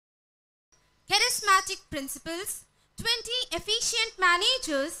charismatic principals, 20 efficient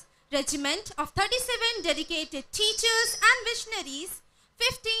managers, regiment of 37 dedicated teachers and visionaries,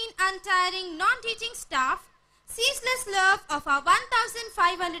 15 untiring non-teaching staff, ceaseless love of our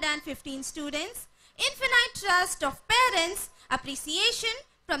 1,515 students, infinite trust of parents, appreciation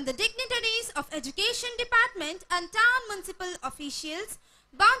from the dignitaries of Education Department and town municipal officials,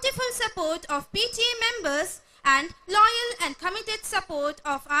 bountiful support of PTA members, and loyal and committed support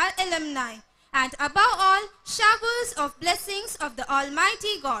of our alumni, and above all, showers of blessings of the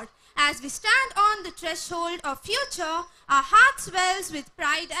Almighty God. As we stand on the threshold of future, our heart swells with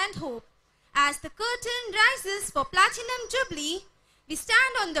pride and hope. As the curtain rises for Platinum Jubilee, we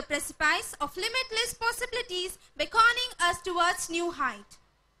stand on the precipice of limitless possibilities beckoning us towards new height.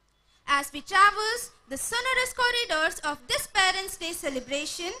 As we traverse the sonorous corridors of this Parents' Day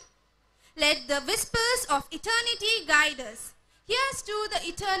celebration, let the whispers of eternity guide us. Here's to the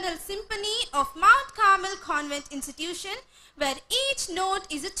eternal symphony of Mount Carmel Convent Institution, where each note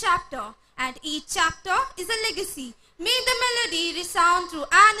is a chapter and each chapter is a legacy. May the melody resound through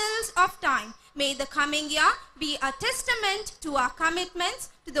annals of time. May the coming year be a testament to our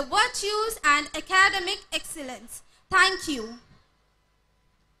commitments to the virtues and academic excellence. Thank you.